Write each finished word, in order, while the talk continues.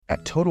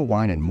At Total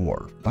Wine &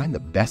 More, find the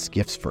best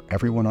gifts for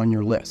everyone on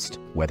your list,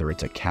 whether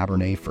it's a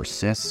Cabernet for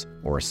Sis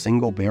or a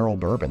single barrel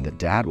bourbon that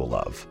Dad will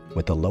love.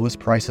 With the lowest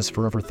prices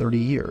for over 30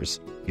 years,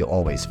 you'll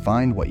always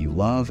find what you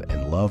love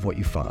and love what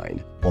you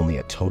find. Only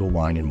at Total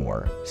Wine &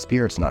 More.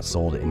 Spirits not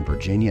sold in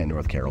Virginia and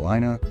North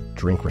Carolina.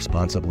 Drink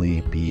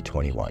responsibly.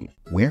 B21.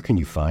 Where can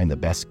you find the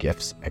best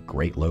gifts at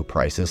great low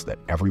prices that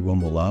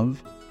everyone will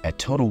love? At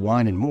Total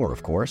Wine & More,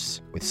 of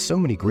course. With so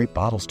many great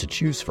bottles to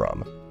choose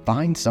from,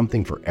 find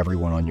something for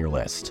everyone on your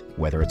list,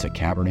 whether it's a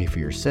Cabernet for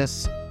your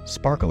sis,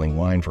 sparkling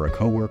wine for a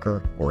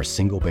coworker, or a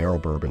single barrel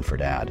bourbon for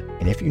Dad.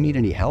 And if you need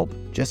any help,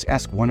 just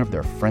ask one of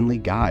their friendly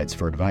guides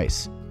for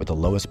advice. With the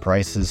lowest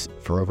prices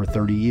for over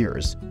 30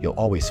 years, you'll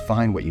always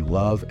find what you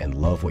love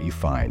and love what you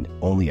find.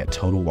 Only at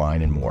Total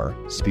Wine & More.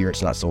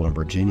 Spirits not sold in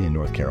Virginia and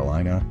North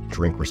Carolina.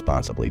 Drink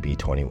responsibly.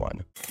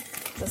 B21.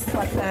 Just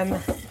let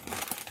them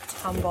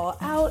tumble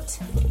out.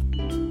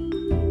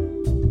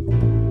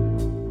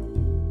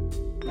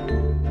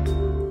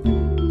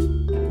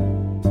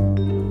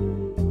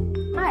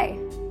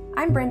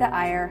 I'm Brenda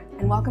Iyer,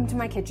 and welcome to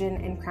my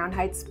kitchen in Crown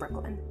Heights,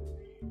 Brooklyn.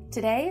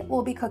 Today,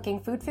 we'll be cooking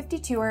Food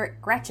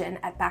 52er Gretchen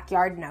at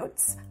Backyard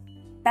Notes,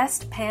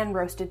 best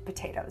pan-roasted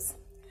potatoes.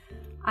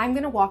 I'm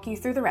going to walk you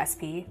through the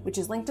recipe, which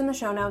is linked in the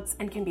show notes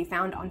and can be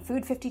found on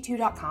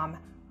food52.com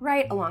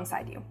right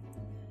alongside you.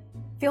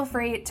 Feel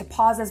free to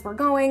pause as we're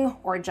going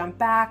or jump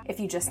back if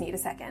you just need a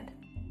second.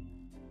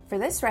 For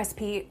this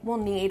recipe, we'll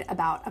need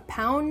about a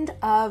pound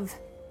of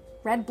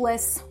Red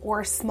Bliss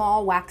or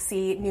small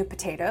waxy new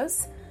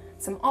potatoes,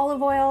 some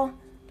olive oil,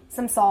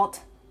 some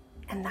salt,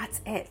 and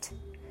that's it.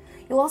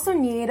 You'll also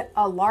need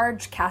a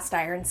large cast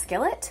iron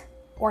skillet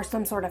or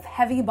some sort of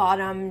heavy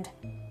bottomed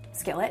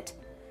skillet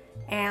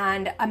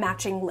and a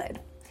matching lid.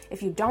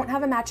 If you don't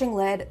have a matching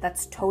lid,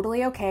 that's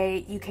totally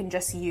okay. You can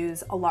just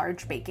use a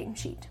large baking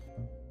sheet.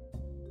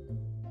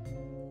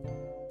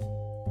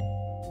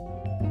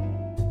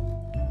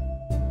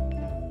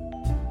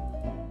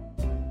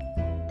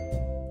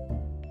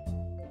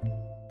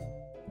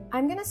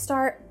 I'm gonna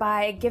start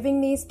by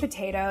giving these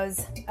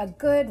potatoes a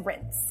good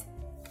rinse.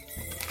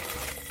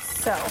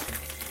 So,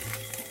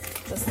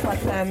 just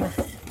let them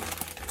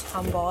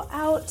tumble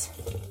out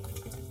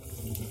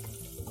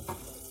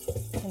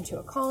into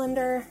a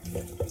colander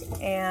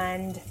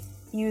and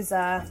use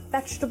a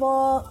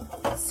vegetable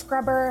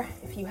scrubber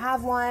if you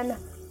have one,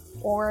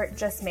 or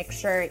just make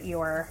sure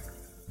you're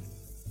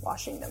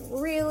washing them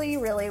really,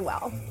 really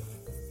well.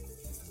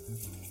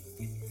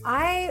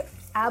 I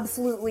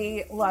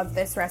absolutely love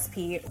this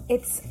recipe.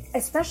 It's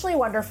especially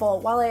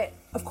wonderful while it,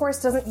 of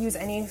course, doesn't use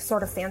any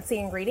sort of fancy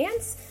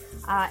ingredients.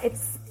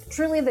 It's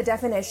truly the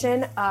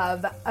definition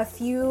of a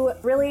few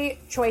really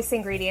choice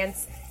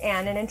ingredients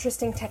and an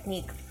interesting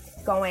technique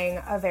going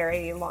a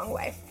very long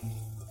way.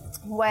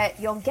 What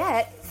you'll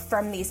get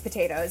from these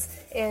potatoes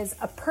is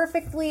a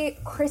perfectly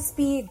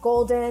crispy,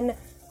 golden,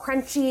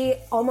 crunchy,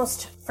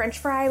 almost French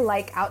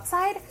fry-like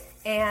outside,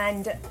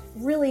 and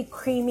really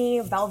creamy,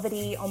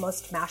 velvety,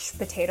 almost mashed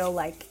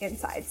potato-like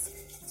insides.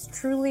 It's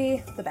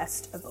truly the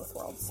best of both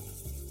worlds.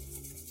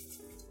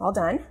 All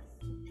done.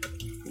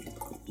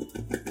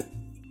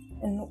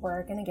 And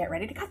we're gonna get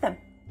ready to cut them.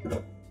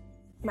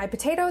 My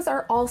potatoes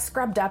are all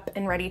scrubbed up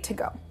and ready to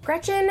go.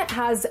 Gretchen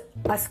has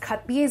us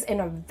cut these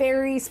in a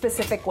very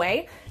specific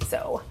way,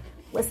 so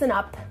listen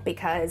up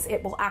because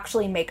it will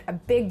actually make a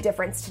big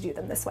difference to do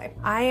them this way.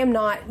 I am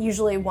not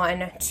usually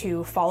one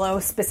to follow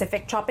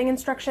specific chopping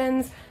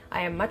instructions.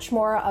 I am much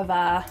more of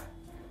a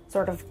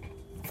sort of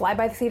fly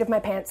by the seat of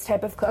my pants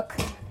type of cook.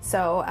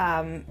 So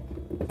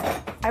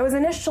I was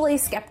initially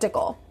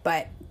skeptical,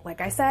 but like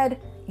I said,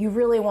 you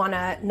really want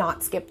to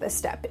not skip this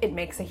step. It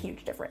makes a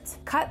huge difference.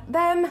 Cut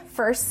them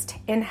first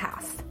in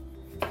half.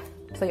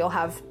 So you'll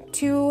have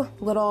 2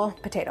 little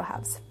potato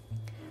halves.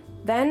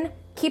 Then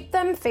keep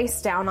them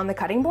face down on the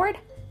cutting board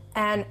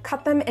and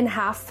cut them in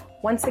half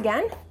once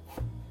again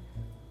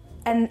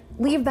and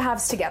leave the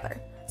halves together.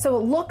 So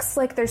it looks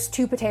like there's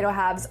 2 potato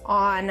halves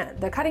on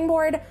the cutting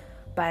board,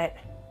 but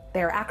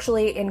they're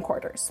actually in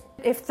quarters.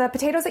 If the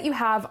potatoes that you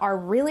have are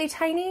really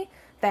tiny,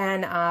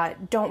 then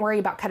don't worry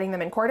about cutting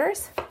them in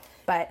quarters,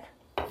 but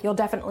you'll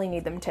definitely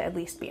need them to at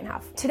least be in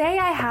half. Today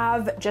I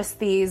have just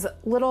these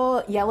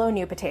little yellow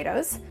new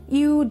potatoes.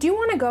 You do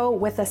want to go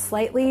with a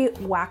slightly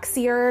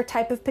waxier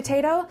type of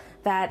potato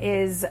that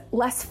is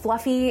less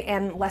fluffy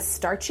and less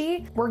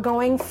starchy. We're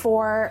going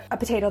for a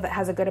potato that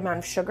has a good amount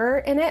of sugar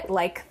in it,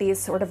 like these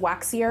sort of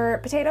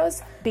waxier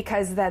potatoes,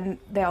 because then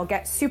they'll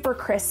get super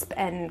crisp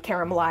and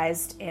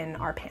caramelized in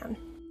our pan.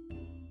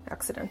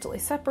 Accidentally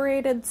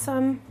separated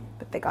some,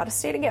 but they gotta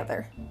stay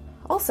together.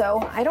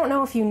 Also, I don't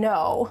know if you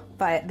know,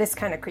 but this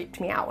kind of creeped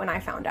me out when I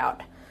found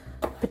out.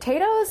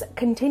 Potatoes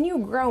continue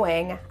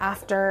growing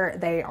after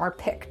they are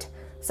picked.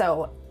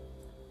 So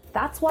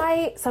that's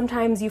why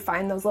sometimes you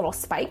find those little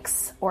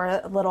spikes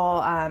or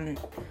little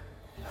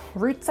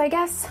roots, I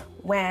guess,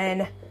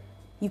 when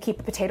you keep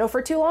a potato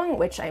for too long,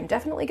 which I'm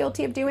definitely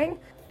guilty of doing.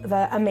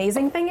 The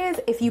amazing thing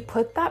is, if you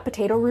put that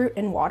potato root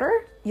in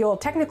water, you'll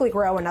technically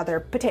grow another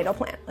potato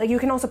plant. Like, you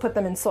can also put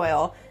them in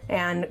soil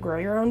and grow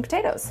your own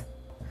potatoes.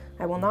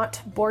 I will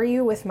not bore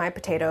you with my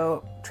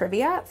potato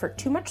trivia for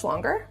too much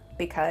longer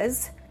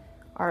because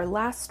our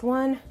last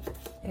one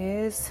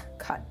is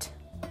cut.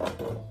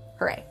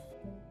 Hooray.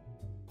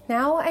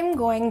 Now I'm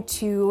going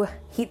to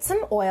heat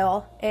some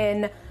oil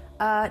in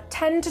a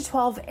 10 to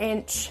 12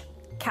 inch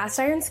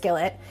cast iron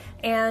skillet,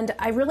 and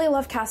I really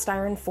love cast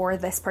iron for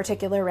this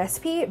particular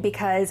recipe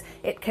because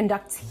it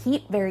conducts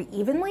heat very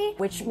evenly,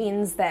 which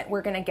means that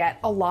we're gonna get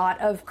a lot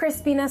of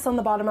crispiness on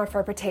the bottom of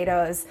our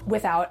potatoes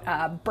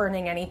without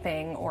burning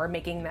anything or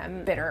making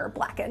them bitter or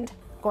blackened.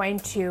 Going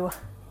to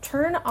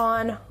turn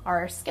on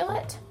our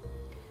skillet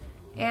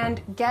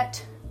and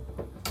get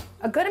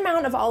a good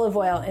amount of olive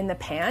oil in the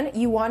pan.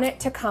 You want it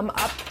to come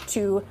up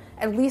to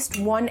at least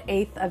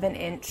 1/8 of an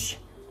inch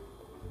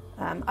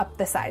up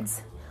the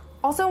sides.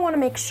 Also want to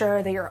make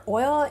sure that your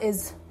oil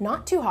is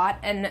not too hot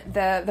and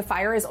the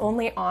fire is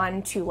only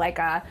on to like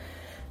a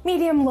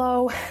medium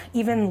low,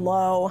 even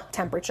low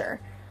temperature.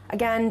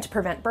 Again, to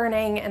prevent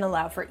burning and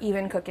allow for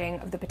even cooking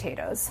of the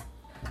potatoes.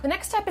 The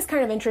next step is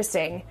kind of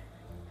interesting.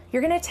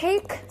 You're gonna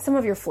take some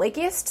of your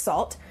flakiest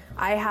salt,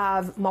 I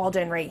have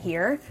Maldon right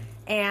here,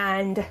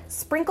 and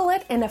sprinkle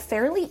it in a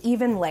fairly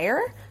even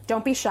layer.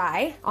 Don't be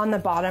shy on the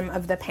bottom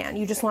of the pan.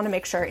 You just want to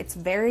make sure it's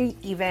very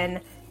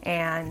even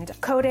and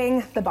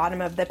coating the bottom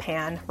of the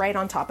pan right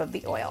on top of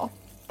the oil.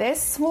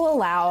 This will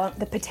allow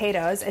the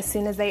potatoes, as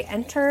soon as they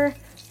enter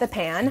the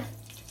pan,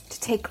 to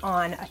take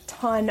on a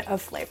ton of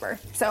flavor.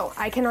 So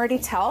I can already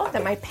tell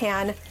that my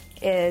pan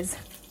is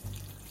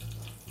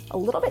a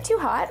little bit too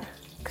hot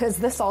because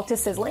the salt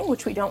is sizzling,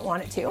 which we don't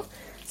want it to.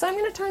 So I'm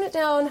gonna turn it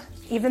down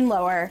even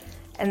lower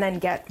and then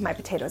get my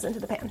potatoes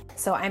into the pan.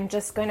 So I'm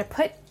just going to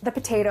put the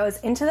potatoes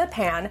into the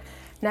pan,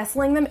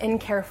 nestling them in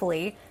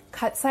carefully,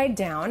 cut side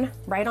down,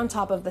 right on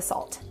top of the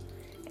salt.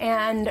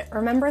 And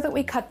remember that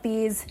we cut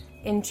these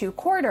into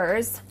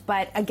quarters,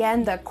 but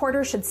again, the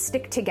quarters should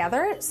stick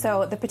together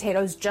so the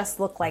potatoes just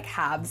look like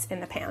halves in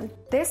the pan.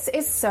 This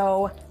is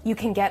so you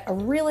can get a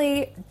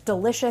really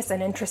delicious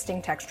and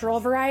interesting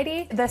textural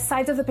variety. The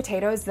sides of the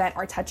potatoes that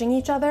are touching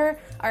each other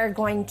are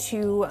going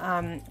to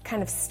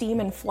kind of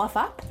steam and fluff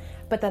up,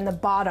 but then the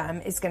bottom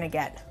is gonna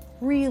get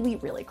really,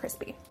 really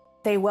crispy.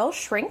 They will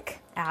shrink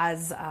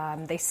as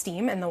they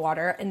steam and the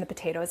water in the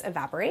potatoes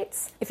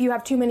evaporates. If you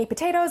have too many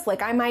potatoes,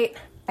 like I might,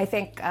 I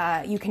think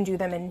you can do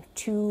them in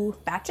 2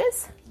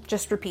 batches.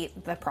 Just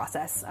repeat the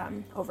process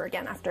over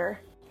again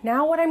after.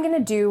 Now what I'm gonna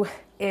do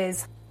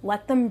is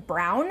let them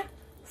brown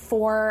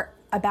for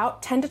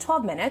about 10 to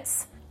 12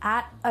 minutes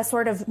at a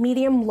sort of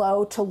medium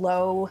low to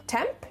low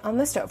temp on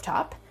the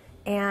stovetop,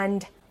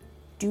 and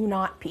do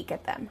not peek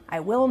at them.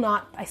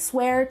 I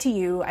swear to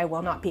you, I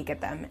will not peek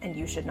at them, and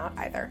you should not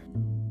either.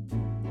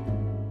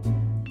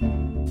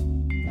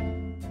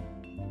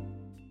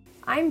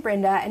 I'm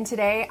Brenda, and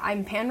today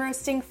I'm pan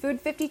roasting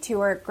Food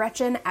 52er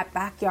Gretchen at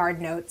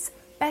Backyard Notes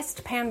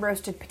Best Pan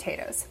Roasted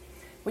Potatoes,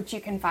 which you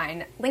can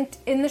find linked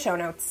in the show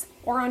notes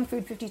or on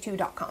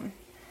food52.com.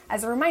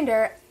 As a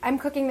reminder, I'm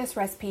cooking this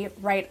recipe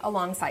right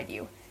alongside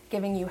you,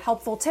 giving you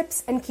helpful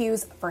tips and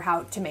cues for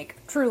how to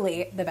make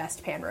truly the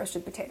best pan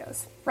roasted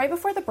potatoes. Right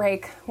before the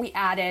break, we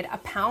added a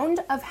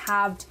pound of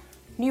halved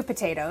new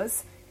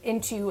potatoes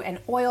into an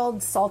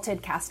oiled,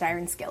 salted cast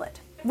iron skillet.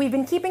 We've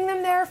been keeping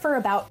them there for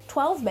about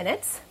 12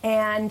 minutes,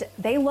 and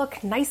they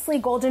look nicely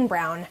golden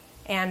brown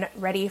and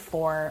ready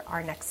for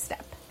our next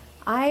step.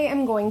 I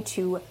am going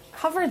to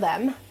cover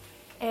them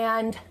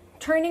and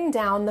turning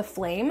down the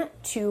flame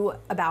to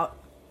about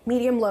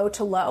medium low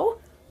to low,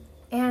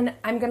 and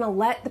I'm gonna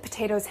let the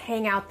potatoes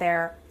hang out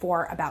there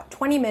for about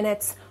 20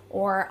 minutes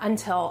or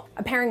until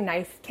a paring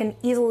knife can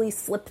easily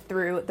slip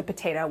through the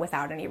potato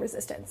without any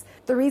resistance.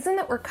 The reason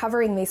that we're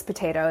covering these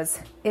potatoes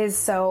is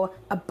so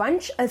a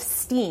bunch of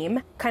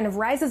steam kind of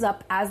rises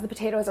up as the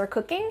potatoes are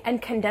cooking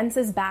and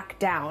condenses back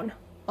down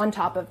on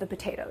top of the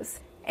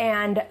potatoes.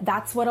 And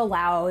that's what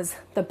allows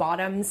the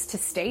bottoms to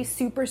stay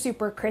super,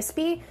 super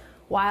crispy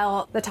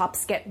while the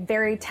tops get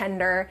very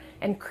tender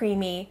and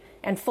creamy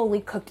and fully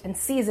cooked and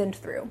seasoned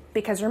through.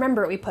 Because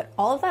remember, we put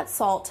all of that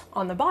salt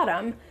on the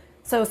bottom,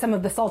 so some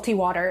of the salty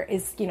water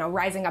is,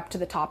 rising up to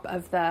the top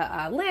of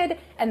the lid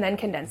and then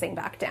condensing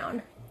back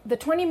down. The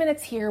 20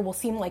 minutes here will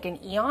seem like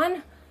an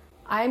eon.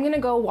 I'm gonna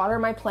go water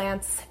my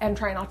plants and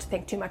try not to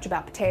think too much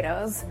about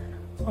potatoes.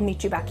 I'll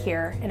meet you back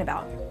here in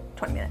about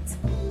 20 minutes.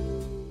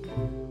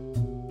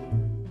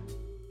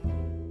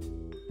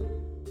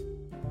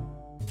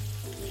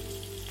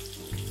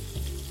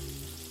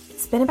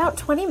 It's been about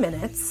 20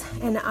 minutes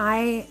and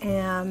I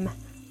am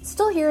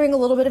still hearing a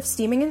little bit of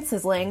steaming and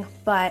sizzling,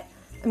 but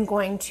I'm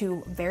going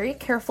to very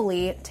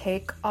carefully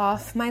take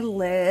off my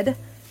lid,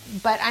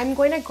 but I'm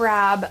going to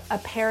grab a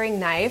paring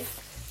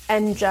knife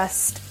and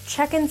just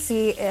check and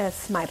see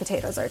if my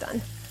potatoes are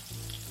done.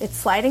 It's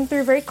sliding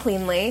through very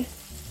cleanly.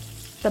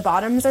 The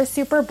bottoms are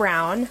super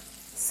brown,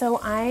 so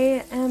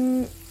I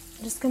am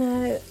just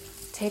gonna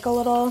take a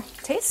little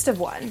taste of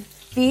one.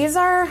 These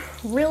are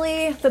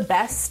really the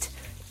best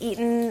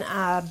eaten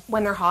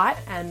when they're hot,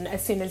 and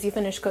as soon as you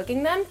finish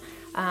cooking them,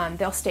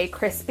 they'll stay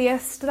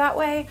crispiest that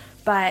way.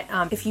 But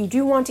if you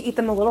do want to eat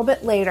them a little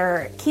bit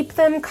later, keep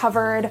them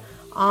covered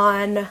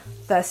on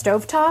the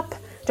stovetop.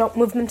 Don't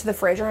move them to the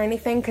fridge or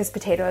anything, because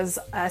potatoes,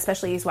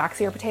 especially these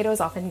waxier potatoes,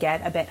 often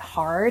get a bit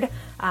hard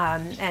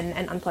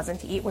and unpleasant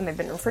to eat when they've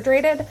been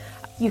refrigerated.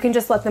 You can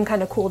just let them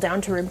kind of cool down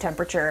to room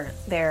temperature.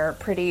 They're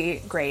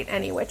pretty great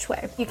any which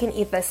way. You can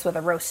eat this with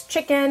a roast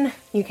chicken.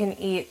 You can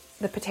eat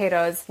the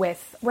potatoes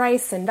with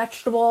rice and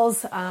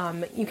vegetables.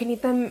 You can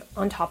eat them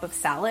on top of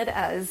salad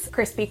as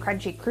crispy,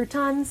 crunchy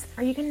croutons,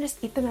 or you can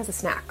just eat them as a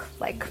snack,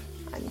 like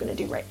I'm gonna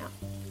do right now.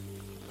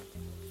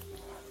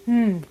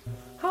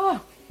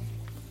 Oh,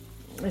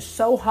 it's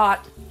so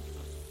hot,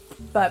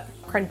 but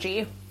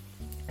crunchy,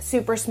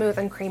 super smooth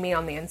and creamy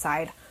on the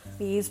inside.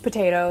 These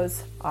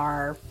potatoes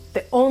are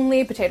the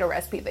only potato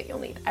recipe that you'll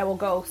need. I will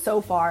go so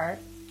far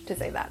to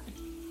say that.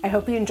 I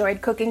hope you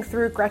enjoyed cooking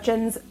through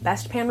Gretchen's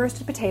best pan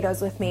roasted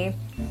potatoes with me.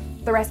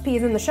 The recipe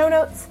is in the show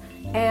notes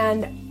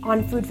and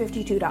on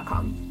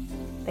food52.com.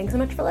 Thanks so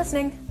much for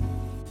listening.